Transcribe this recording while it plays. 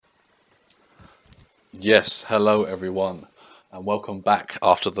Yes, hello everyone, and welcome back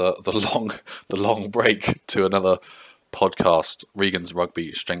after the long break to another podcast, Regan's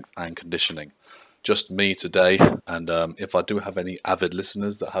Rugby Strength and Conditioning. Just me today, and if I do have any avid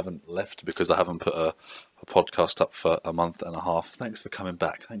listeners that haven't left because I haven't put a podcast up for a month and a half, thanks for coming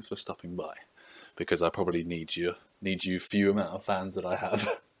back. Thanks for stopping by, because I probably need you few amount of fans that I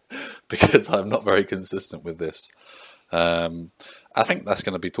have, because I'm not very consistent with this. I think that's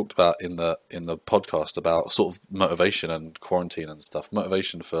going to be talked about in the podcast about sort of motivation and quarantine and stuff.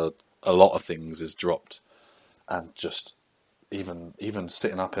 Motivation for a lot of things is dropped, and just even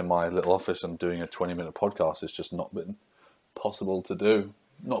sitting up in my little office and doing a 20-minute podcast has just not been possible to do.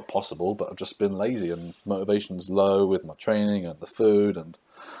 Not possible, but I've just been lazy, and motivation's low with my training and the food, and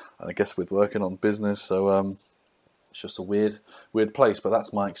I guess with working on business. So it's just a weird place. But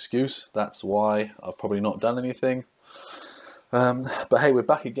that's my excuse. That's why I've probably not done anything. But hey, we're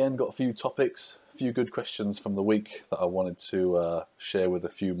back again, got a few topics, a few good questions from the week that I wanted to share with a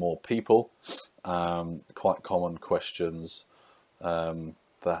few more people. Quite common questions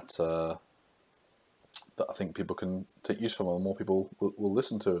that I think people can take use from, and more people will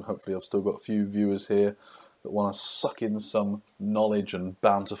listen to. And hopefully I've still got a few viewers here that want to suck in some knowledge and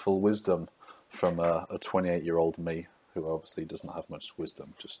bountiful wisdom from a 28-year-old me, who obviously doesn't have much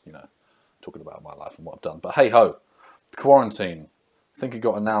wisdom, just, talking about my life and what I've done. But hey ho! Quarantine. I think it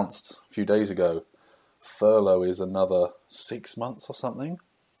got announced a few days ago. Furlough is another 6 months or something,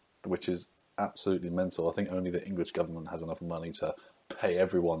 which is absolutely mental. I think only the English government has enough money to pay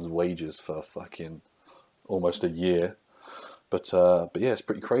everyone's wages for fucking almost a year. But yeah, it's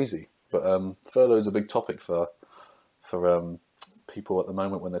pretty crazy. But furlough is a big topic for people at the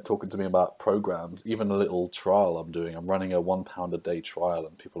moment when they're talking to me about programs. Even a little trial I'm doing. I'm running a £1 a day trial,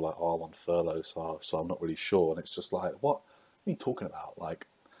 and people are like, "Oh, I'm on furlough, so I'm not really sure." And it's just like, what are you talking about? Like,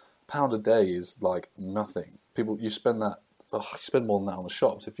 £1 a day is like nothing. You spend more than that on the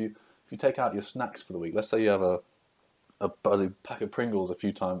shops. If you take out your snacks for the week, let's say you have a pack of Pringles go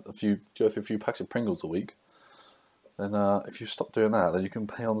through a few packs of Pringles a week, then if you stop doing that, then you can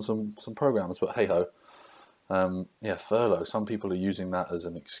pay on some programs. But hey ho. Furlough. Some people are using that as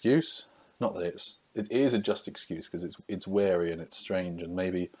an excuse. Not that it is a just excuse, because it's wary and it's strange, and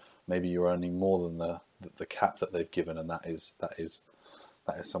maybe you're earning more than the cap that they've given, and that is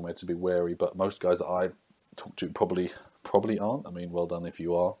somewhere to be wary. But most guys that I talk to probably aren't. I mean, well done if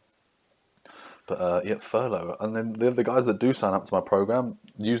you are. But furlough, and then the guys that do sign up to my program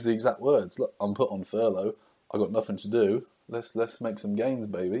use the exact words. Look, I'm put on furlough. I got nothing to do. Let's make some gains,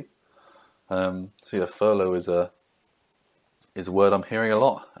 baby. Furlough is a word I'm hearing a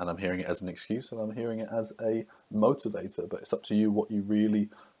lot, and I'm hearing it as an excuse, and I'm hearing it as a motivator. But it's up to you what you really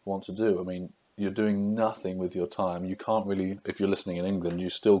want to do. I mean, you're doing nothing with your time. You can't really, if you're listening in England, you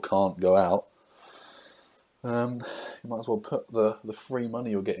still can't go out. You might as well put the free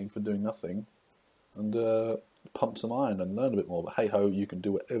money you're getting for doing nothing and pump some iron and learn a bit more. But hey ho, you can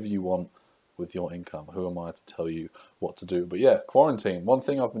do whatever you want with your income. Who am I to tell you what to do? But yeah, quarantine. One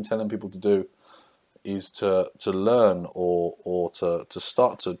thing I've been telling people to do is to learn or to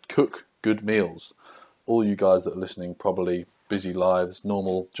start to cook good meals. All you guys that are listening, probably busy lives,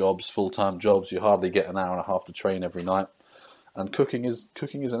 normal jobs, full-time jobs. You hardly get an hour and a half to train every night, and cooking is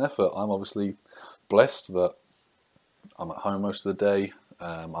an effort. I'm obviously blessed that I'm at home most of the day.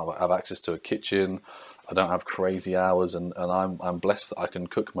 I have access to a kitchen. I don't have crazy hours, and I'm blessed that I can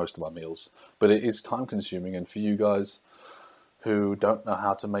cook most of my meals. But it is time consuming, and for you guys who don't know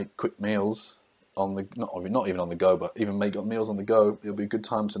how to make quick meals not even on the go, but even make meals on the go, it'll be a good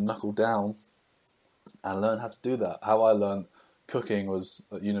time to knuckle down and learn how to do that. How I learned cooking was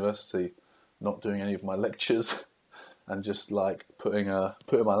at university, not doing any of my lectures, and just like putting my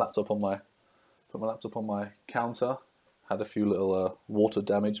laptop on my counter. Had a few little water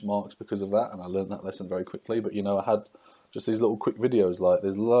damage marks because of that, and I learned that lesson very quickly. But I had just these little quick videos. Like,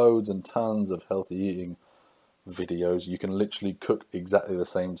 there's loads and tons of healthy eating videos you can literally cook exactly the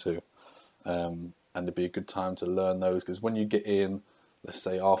same to, and it'd be a good time to learn those, because when you get in, let's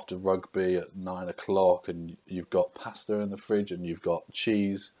say after rugby at 9 o'clock, and you've got pasta in the fridge, and you've got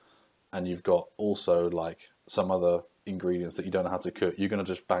cheese, and you've got also like some other ingredients that you don't know how to cook, you're going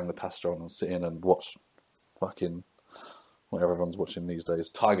to just bang the pasta on and sit in and watch fucking whatever everyone's watching these days,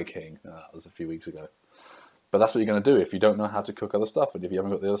 Tiger King. That was a few weeks ago. But that's what you're going to do if you don't know how to cook other stuff, and if you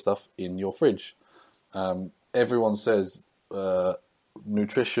haven't got the other stuff in your fridge. Everyone says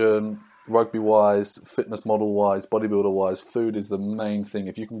nutrition, rugby-wise, fitness model-wise, bodybuilder-wise, food is the main thing.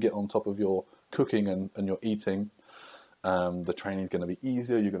 If you can get on top of your cooking and your eating, the training's going to be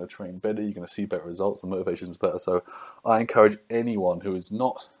easier, you're going to train better, you're going to see better results, the motivation's better. So I encourage anyone who is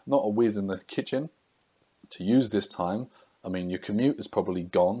not a whiz in the kitchen to use this time. I mean, your commute is probably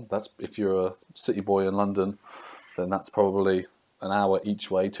gone. That's if you're a city boy in London, then that's probably an hour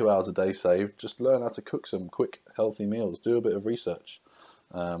each way, 2 hours a day saved. Just learn how to cook some quick, healthy meals. Do a bit of research.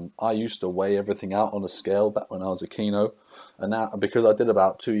 I used to weigh everything out on a scale back when I was a keno, and now because I did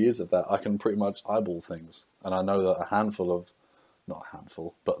about 2 years of that, I can pretty much eyeball things, and I know that not a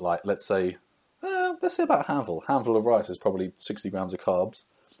handful, but like let's say about a handful of rice is probably 60 grams of carbs.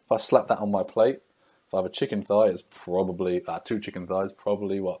 If I slap that on my plate, if I have a chicken thigh, it's probably 2 chicken thighs,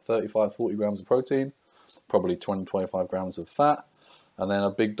 probably 35, 40 grams of protein, probably 20, 25 grams of fat, and then a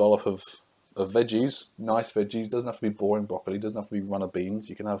big dollop of veggies, nice veggies. Doesn't have to be boring broccoli, doesn't have to be runner beans.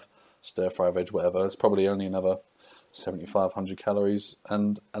 You can have stir fry veg, whatever. It's probably only another 7,500 calories,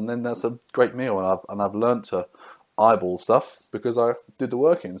 and then that's a great meal. And I've learnt to eyeball stuff because I did the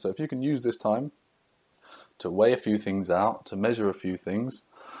work in. So if you can use this time to weigh a few things out, to measure a few things,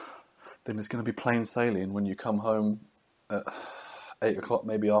 then it's going to be plain sailing when you come home at 8 o'clock,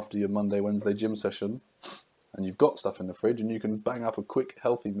 maybe after your Monday, Wednesday gym session, and you've got stuff in the fridge, and you can bang up a quick,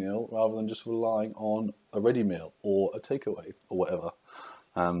 healthy meal rather than just relying on a ready meal or a takeaway or whatever.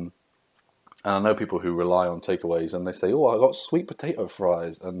 And I know people who rely on takeaways, and they say, "Oh, I got sweet potato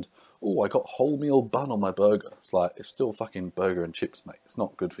fries," and "Oh, I got wholemeal bun on my burger." It's like, it's still fucking burger and chips, mate. It's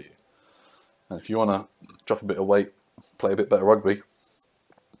not good for you. And if you want to drop a bit of weight, play a bit better rugby,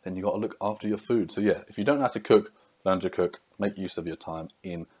 then you got to look after your food. So yeah, if you don't know how to cook, learn to cook. Make use of your time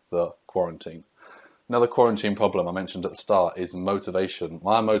in the quarantine. Another quarantine problem I mentioned at the start is motivation.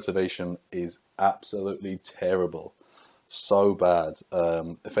 My motivation is absolutely terrible. So bad.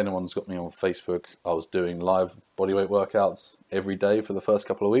 If anyone's got me on Facebook, I was doing live bodyweight workouts every day for the first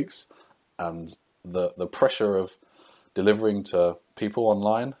couple of weeks, and the pressure of delivering to people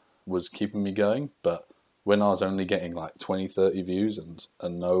online was keeping me going. But when I was only getting like 20, 30 views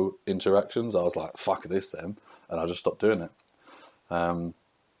and no interactions, I was like, fuck this then, and I just stopped doing it.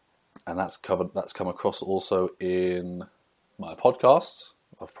 And that's come across also in my podcasts.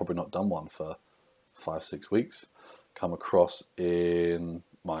 I've probably not done one for 5-6 weeks. Come across in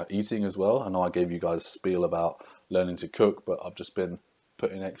my eating as well. I know I gave you guys spiel about learning to cook, but I've just been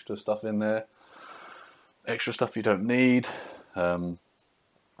putting extra stuff in there. Extra stuff you don't need.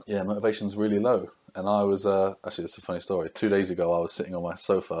 Motivation's really low. And I was, actually it's a funny story. 2 days ago I was sitting on my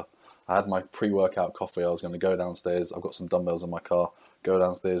sofa. I had my pre-workout coffee. I was going to go downstairs. I've got some dumbbells in my car. Go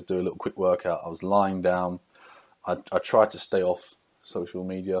downstairs, do a little quick workout. I was lying down. I tried to stay off social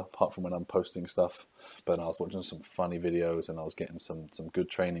media, apart from when I'm posting stuff. But I was watching some funny videos, and I was getting some good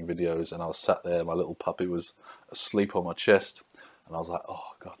training videos. And I was sat there. My little puppy was asleep on my chest, and I was like,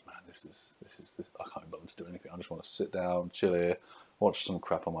 "Oh God, man, this is I can't be bothered to do anything. I just want to sit down, chill here, watch some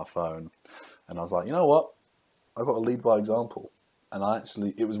crap on my phone." And I was like, you know what? I've got to lead by example.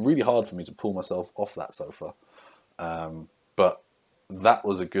 And it was really hard for me to pull myself off that sofa. But that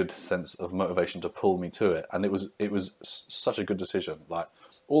was a good sense of motivation to pull me to it. And it was such a good decision. Like,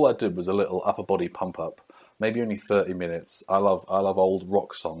 all I did was a little upper body pump up, maybe only 30 minutes. I love old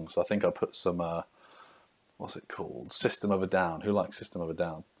rock songs. I think I put some, what's it called? System of a Down. Who likes System of a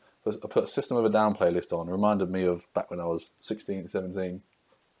Down? I put a System of a Down playlist on. It reminded me of back when I was 16, 17.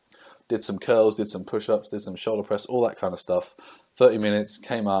 Did some curls, did some push-ups, did some shoulder press, all that kind of stuff. 30 minutes,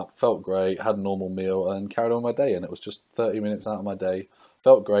 came up, felt great, had a normal meal, and carried on my day. And it was just 30 minutes out of my day.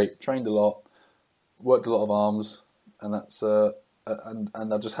 Felt great, trained a lot, worked a lot of arms, and that's and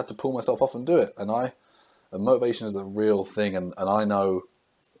I just had to pull myself off and do it. And motivation is a real thing. And I know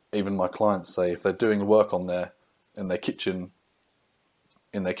even my clients say if they're doing work in their kitchen,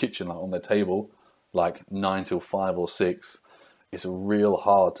 like on their table, like 9 till 5 or 6. It's real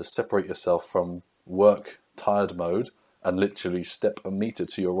hard to separate yourself from work tired mode and literally step a meter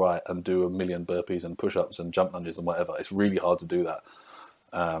to your right and do 1 million burpees and push-ups and jump lunges and whatever. It's really hard to do that.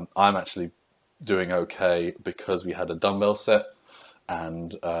 I'm actually doing okay because we had a dumbbell set,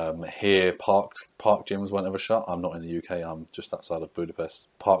 and here park gyms weren't ever shut. I'm not in the UK, I'm just outside of Budapest.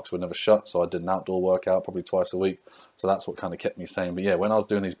 Parks were never shut, so I did an outdoor workout probably twice a week. So that's what kind of kept me sane. But yeah, when I was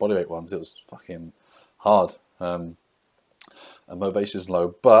doing these bodyweight ones, it was fucking hard. And motivation is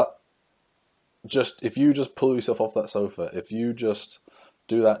low, but if you just pull yourself off that sofa, if you just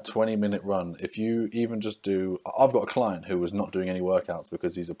do that 20-minute run, if you even just I've got a client who was not doing any workouts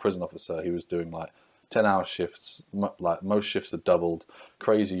because he's a prison officer. He was doing like 10-hour shifts, like most shifts are doubled,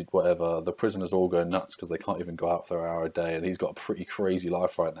 crazy, whatever. The prisoners are all going nuts because they can't even go out for an hour a day, and he's got a pretty crazy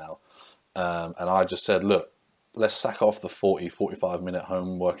life right now. And I just said, look, let's sack off the 40, 45-minute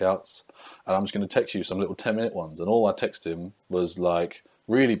home workouts, and I'm just going to text you some little 10-minute ones. And all I texted him was like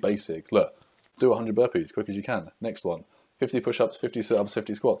really basic. Look, do 100 burpees as quick as you can. Next one, 50 push-ups, 50 sit-ups,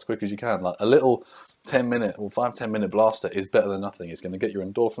 50 squats, quick as you can. Like a little 10-minute or 5-10 minute blaster is better than nothing. It's going to get your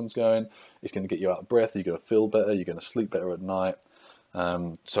endorphins going. It's going to get you out of breath. You're going to feel better. You're going to sleep better at night.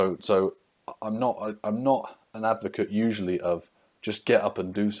 So I'm not an advocate usually of just get up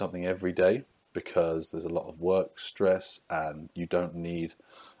and do something every day, because there's a lot of work stress and you don't need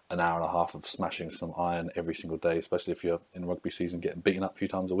an hour and a half of smashing some iron every single day, especially if you're in rugby season getting beaten up a few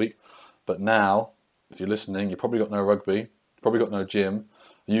times a week. But now, if you're listening, you've probably got no rugby, probably got no gym.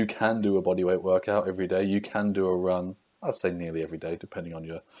 You can do a bodyweight workout every day. You can do a run, I'd say nearly every day, depending on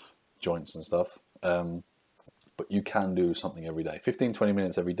your joints and stuff. But you can do something every day. 15-20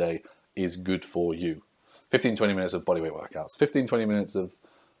 minutes every day is good for you. 15-20 minutes of bodyweight workouts. 15-20 minutes of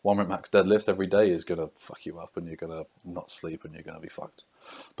 1 rep max deadlifts every day is going to fuck you up, and you're going to not sleep and you're going to be fucked.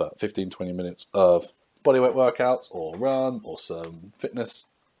 But 15-20 minutes of bodyweight workouts or run or some fitness,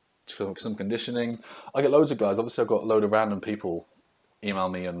 some conditioning. I get loads of guys. Obviously, I've got a load of random people email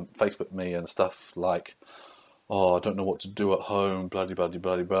me and Facebook me and stuff like, oh, I don't know what to do at home, blah, blah, blah,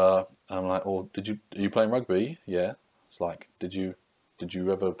 blah, blah. And I'm like, oh, are you playing rugby? Yeah. It's like, did you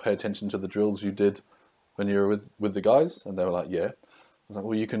ever pay attention to the drills you did when you were with the guys? And they were like, yeah. I was like,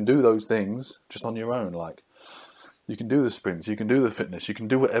 well, you can do those things just on your own. Like, you can do the sprints, you can do the fitness, you can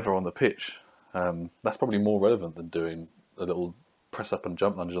do whatever on the pitch. That's probably more relevant than doing a little press up and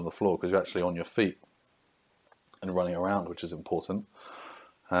jump lunges on the floor, because you're actually on your feet and running around, which is important.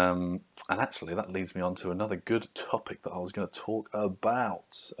 And actually, that leads me on to another good topic that I was going to talk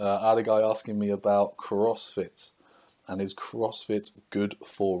about. I had a guy asking me about CrossFit, and is CrossFit good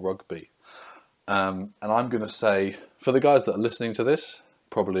for rugby? And I'm going to say, for the guys that are listening to this,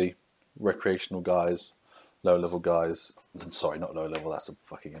 probably recreational guys, low-level guys. Sorry, not low-level, that's a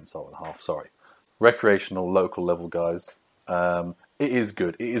fucking insult and a half, sorry. Recreational, local level guys. It is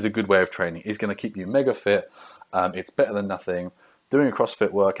good. It is a good way of training. It's going to keep you mega fit. It's better than nothing. Doing a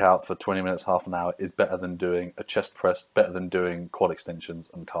CrossFit workout for 20 minutes, half an hour is better than doing a chest press, better than doing quad extensions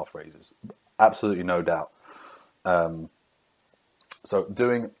and calf raises. Absolutely no doubt. So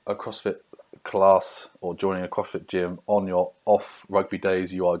doing a CrossFit class or joining a CrossFit gym on your off rugby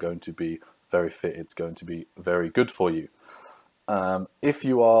days, you are going to be very fit. It's going to be very good for you. If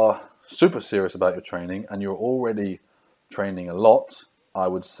you are super serious about your training and you're already training a lot, I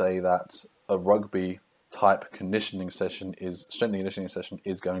would say that a rugby type conditioning session strength and conditioning session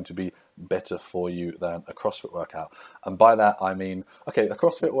is going to be better for you than a CrossFit workout. And by that I mean, okay, a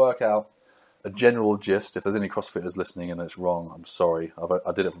CrossFit workout, a general gist, if there's any CrossFitters listening and it's wrong, I'm sorry,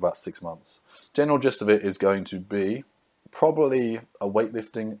 I did it for about 6 months. General gist of it is going to be probably a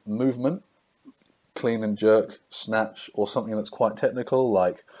weightlifting movement, clean and jerk, snatch, or something that's quite technical,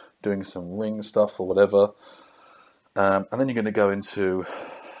 like doing some ring stuff or whatever. And then you're going to go into...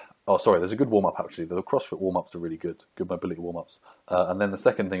 there's a good warm-up actually. The CrossFit warm-ups are really good mobility warm-ups. And then the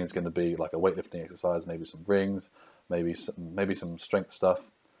second thing is going to be like a weightlifting exercise, maybe some rings, maybe some strength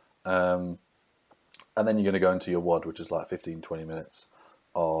stuff. And then you're going to go into your WOD, which is like 15-20 minutes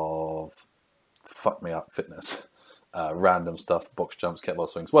of fuck me up fitness. Random stuff, box jumps, kettlebell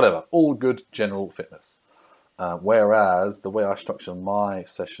swings, whatever. All good general fitness. Whereas the way I structure my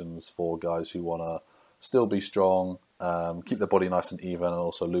sessions for guys who want to still be strong, keep their body nice and even, and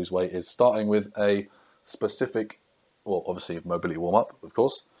also lose weight, is starting with a specific, well, obviously mobility warm-up, of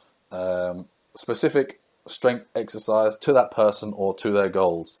course, specific strength exercise to that person or to their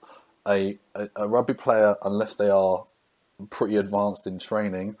goals. A rugby player, unless they are pretty advanced in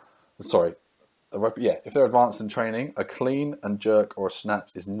training, if they're advanced in training, a clean and jerk or a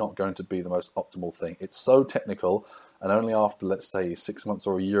snatch is not going to be the most optimal thing. It's so technical, and only after, let's say, 6 months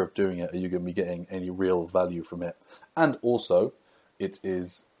or a year of doing it are you going to be getting any real value from it. And also, it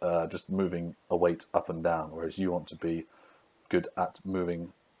is just moving a weight up and down, whereas you want to be good at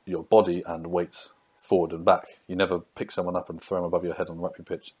moving your body and weights forward and back. You never pick someone up and throw them above your head on the rugby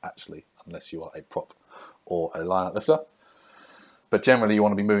pitch, actually, unless you are a prop or a line-out lifter. But generally, you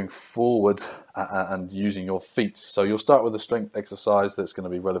want to be moving forward and using your feet. So you'll start with a strength exercise that's going to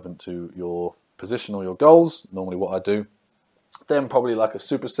be relevant to your position or your goals, normally what I do. Then probably like a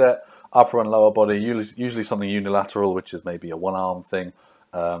superset, upper and lower body, usually something unilateral, which is maybe a one-arm thing.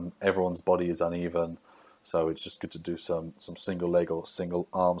 Everyone's body is uneven, so it's just good to do some single leg or single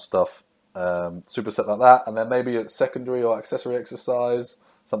arm stuff. Superset like that, and then maybe a secondary or accessory exercise,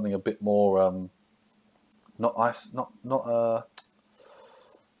 something a bit more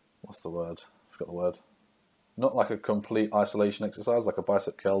what's the word? I forgot the word. Not like a complete isolation exercise, like a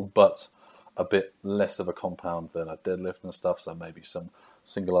bicep curl, but a bit less of a compound than a deadlift and stuff. So maybe some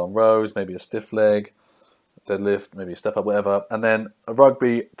single arm rows, maybe a stiff leg, deadlift, maybe a step up, whatever. And then a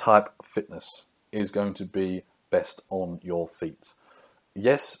rugby type fitness is going to be best on your feet.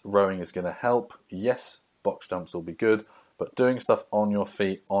 Yes, rowing is going to help. Yes, box jumps will be good. But doing stuff on your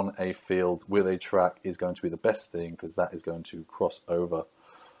feet on a field with a track is going to be the best thing, because that is going to cross over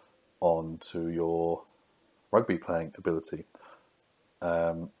onto your rugby playing ability.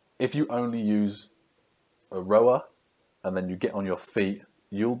 If you only use a rower and then you get on your feet,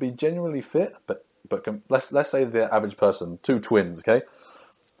 you'll be genuinely fit. But let's say the average person, two twins, okay?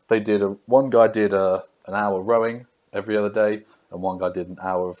 One guy did an hour rowing every other day, and one guy did an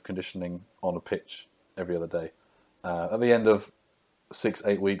hour of conditioning on a pitch every other day. At the end of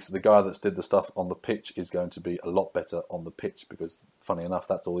 6-8 weeks, the guy that's did the stuff on the pitch is going to be a lot better on the pitch, because, funny enough,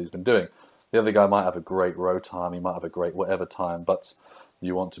 that's all he's been doing. The other guy might have a great row time, he might have a great whatever time, but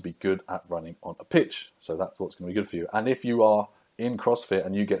you want to be good at running on a pitch. So that's what's going to be good for you. And if you are in CrossFit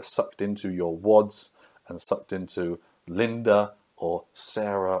and you get sucked into your WODs and sucked into Linda or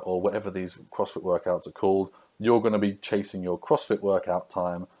Sarah or whatever these CrossFit workouts are called, you're going to be chasing your CrossFit workout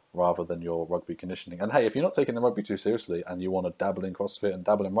time rather than your rugby conditioning. And hey, if you're not taking the rugby too seriously and you want to dabble in CrossFit and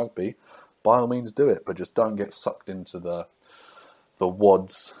dabble in rugby, by all means do it, but just don't get sucked into the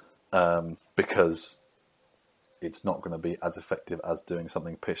WODs, because it's not going to be as effective as doing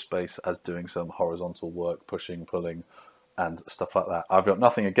something pitch-based, as doing some horizontal work, pushing, pulling, and stuff like that. I've got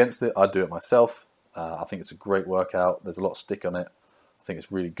nothing against it. I do it myself. I think it's a great workout. There's a lot of stick on it. I think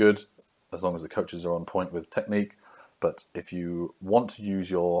it's really good, as long as the coaches are on point with technique. But if you want to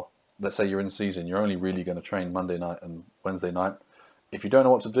use let's say you're in season, you're only really going to train Monday night and Wednesday night. If you don't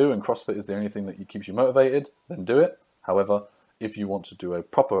know what to do and CrossFit is the only thing that keeps you motivated, then do it. However, if you want to do a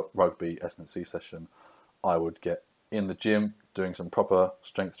proper rugby S&C session, I would get in the gym, doing some proper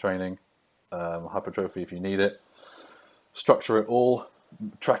strength training, hypertrophy if you need it, structure it all,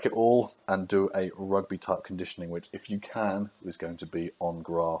 track it all, and do a rugby type conditioning, which, if you can, is going to be on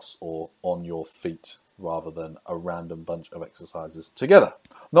grass or on your feet rather than a random bunch of exercises together.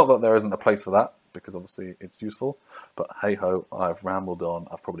 Not that there isn't a place for that, because obviously it's useful, but hey ho, I've rambled on.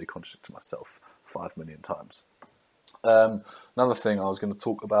 I've probably contradicted myself 5 million times. Another thing I was going to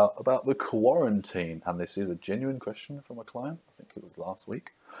talk about the quarantine, and this is a genuine question from a client. I think it was last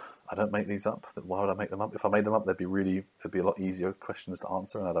week. I don't make these up. Why would I make them up? If I made them up, they'd be a lot easier questions to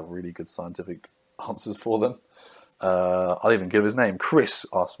answer, and I'd have really good scientific answers for them. I'll even give his name. Chris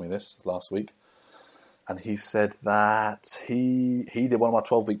asked me this last week, and he said that he did one of my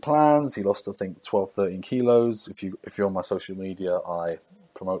 12-week plans. He lost, I think, 12, 13 kilos. If you're on my social media, I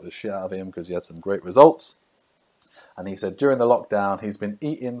promote the shit out of him because he had some great results. And he said during the lockdown, he's been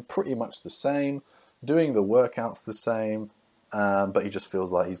eating pretty much the same, doing the workouts the same, but he just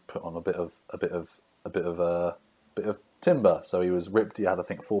feels like he's put on a bit of timber. So he was ripped. He had, I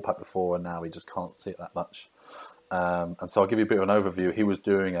think, a 4-pack before, and now he just can't see it that much. And so I'll give you a bit of an overview. He was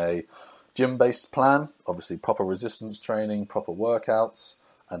doing a gym-based plan, obviously proper resistance training, proper workouts,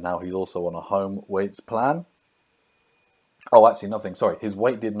 and now he's also on a home weights plan. Oh, actually, nothing. Sorry, his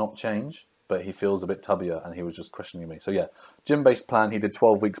weight did not change, but he feels a bit tubbier, and he was just questioning me. So yeah, gym-based plan. He did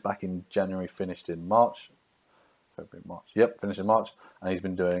 12 weeks back in January, finished in March. February, March. Yep, finished in March, and he's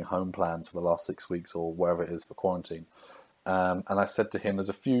been doing home plans for the last 6 weeks or wherever it is for quarantine. And I said to him, there's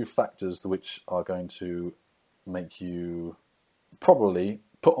a few factors which are going to make you probably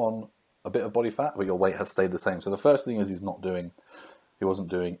put on a bit of body fat, but your weight has stayed the same. So the first thing is he wasn't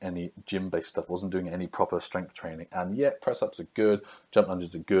doing any gym-based stuff, wasn't doing any proper strength training. And yet, press-ups are good, jump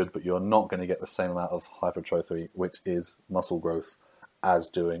lunges are good, but you're not going to get the same amount of hypertrophy, which is muscle growth, as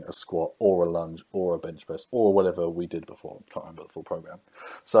doing a squat or a lunge or a bench press or whatever we did before. Can't remember the full program.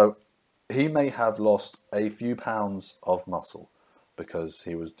 So he may have lost a few pounds of muscle because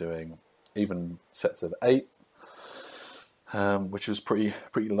he was doing even sets of 8, which was pretty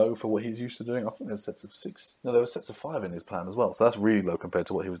low for what he's used to doing. I think there's sets of 6. No, there were sets of 5 in his plan as well. So that's really low compared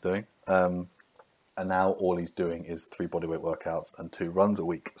to what he was doing. And now all he's doing is 3 bodyweight workouts and 2 runs a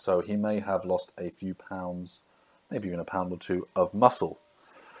week. So he may have lost a few pounds, maybe even a pound or 2 of muscle.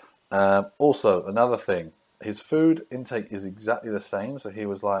 Also, another thing, his food intake is exactly the same. So he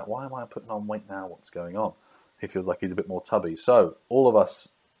was like, why am I putting on weight now? What's going on? He feels like he's a bit more tubby. So all of us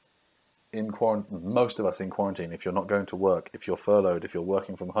in quarantine, most of us in quarantine, if you're not going to work, if you're furloughed, if you're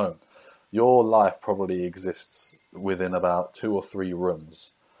working from home, your life probably exists within about 2 or 3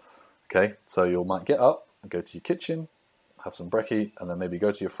 rooms. Okay, so you might get up and go to your kitchen, have some brekkie, and then maybe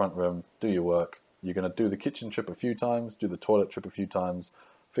go to your front room, do your work. You're going to do the kitchen trip a few times, do the toilet trip a few times.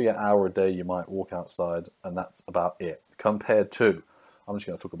 For your hour a day, you might walk outside, and that's about it. Compared to, I'm just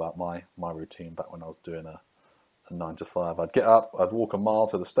going to talk about my routine back when I was doing a 9 to 5. I'd get up, I'd walk a mile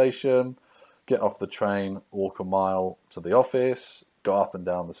to the station, get off the train, walk a mile to the office, go up and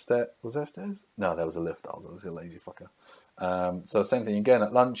down the stairs. Was there stairs? No, there was a lift. I was a lazy fucker. So same thing again.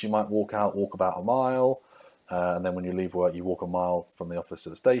 At lunch, you might walk about a mile. And then when you leave work, you walk a mile from the office to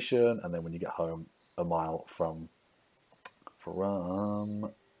the station. And then when you get home, a mile from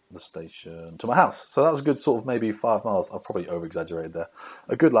the station to my house. So that was a good sort of maybe 5 miles. I've probably over-exaggerated there.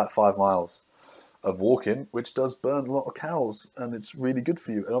 A good 5 miles of walking, which does burn a lot of calories, and it's really good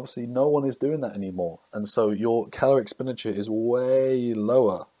for you. And obviously no one is doing that anymore. And so your calorie expenditure is way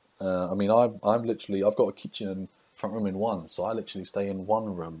lower. I mean, I've got a kitchen and front room in one, so I literally stay in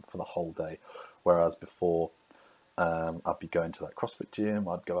one room for the whole day. Whereas before, I'd be going to that CrossFit gym,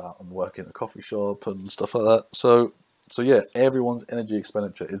 I'd go out and work in a coffee shop and stuff like that. So yeah, everyone's energy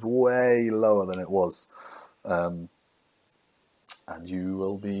expenditure is way lower than it was. And you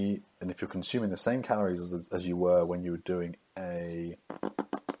will be, and if you're consuming the same calories as you were when you were doing a,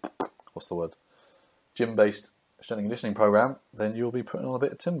 gym-based strength and conditioning program, then you'll be putting on a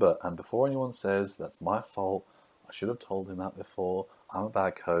bit of timber. And before anyone says, that's my fault, I should have told him that before, I'm a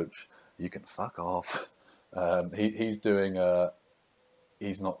bad coach, you can fuck off. He's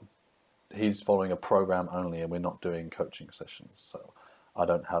following a program only, and we're not doing coaching sessions. So I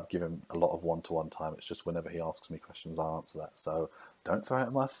don't give him a lot of one-to-one time. It's just whenever he asks me questions, I answer that. So don't throw it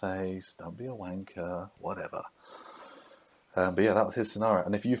in my face. Don't be a wanker. Whatever. But yeah, that was his scenario.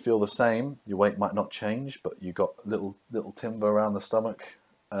 And if you feel the same, your weight might not change, but you got little timber around the stomach.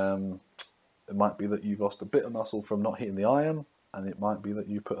 It might be that you've lost a bit of muscle from not hitting the iron, and it might be that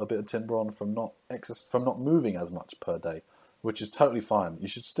you put a bit of timber on from not moving as much per day, which is totally fine. You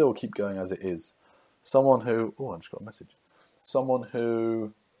should still keep going as it is. Someone who I just got a message. Someone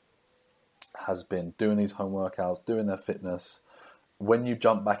who has been doing these home workouts, doing their fitness, when you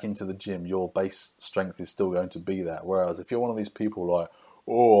jump back into the gym, your base strength is still going to be there. Whereas if you're one of these people like,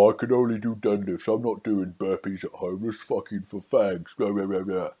 I can only do deadlifts, I'm not doing burpees at home, it's fucking for fags, blah, blah, blah,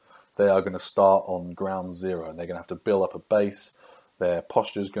 blah. They are going to start on ground zero, and they're going to have to build up a base. Their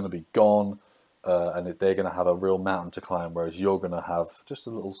posture is going to be gone, and they're going to have a real mountain to climb, whereas you're going to have just a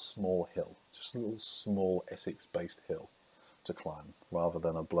little small hill, just a little small Essex-based hill to climb, rather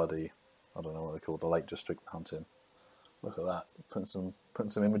than a bloody, I don't know what they call it, the Lake District mountain. Look at that, putting some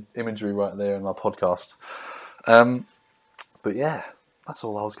imagery right there in my podcast. But yeah, that's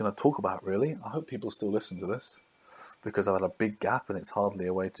all I was going to talk about, really. I hope people still listen to this, because I've had a big gap and it's hardly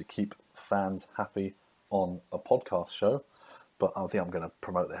a way to keep fans happy on a podcast show. But I think I'm going to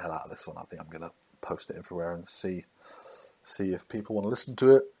promote the hell out of this one. I think I'm going to post it everywhere and see if people want to listen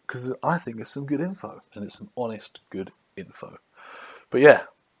to it, because I think it's some good info, and it's some honest, good info. But yeah,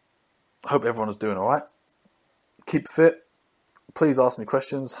 I hope everyone is doing all right. Keep fit. Please ask me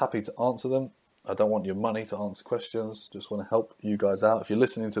questions. Happy to answer them. I don't want your money to answer questions. Just want to help you guys out. If you're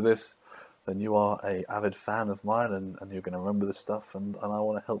listening to this, then you are an avid fan of mine, and you're going to remember this stuff, and I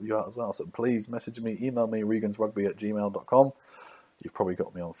want to help you out as well. So please message me, email me, regansrugby@gmail.com. You've probably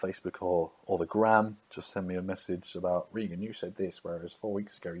got me on Facebook or the Gram. Just send me a message about, Regan, you said this, whereas 4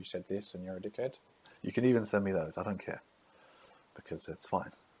 weeks ago you said this, and you're a dickhead. You can even send me those. I don't care, because it's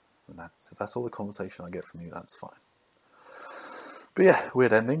fine. And if that's all the conversation I get from you, that's fine. But yeah,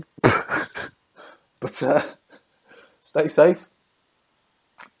 weird ending. But stay safe,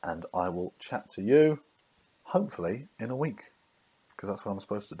 and I will chat to you, hopefully, in a week, because that's what I'm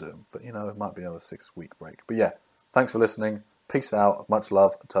supposed to do. But, it might be another 6-week break. But yeah, thanks for listening. Peace out. Much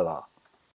love. Ta-da.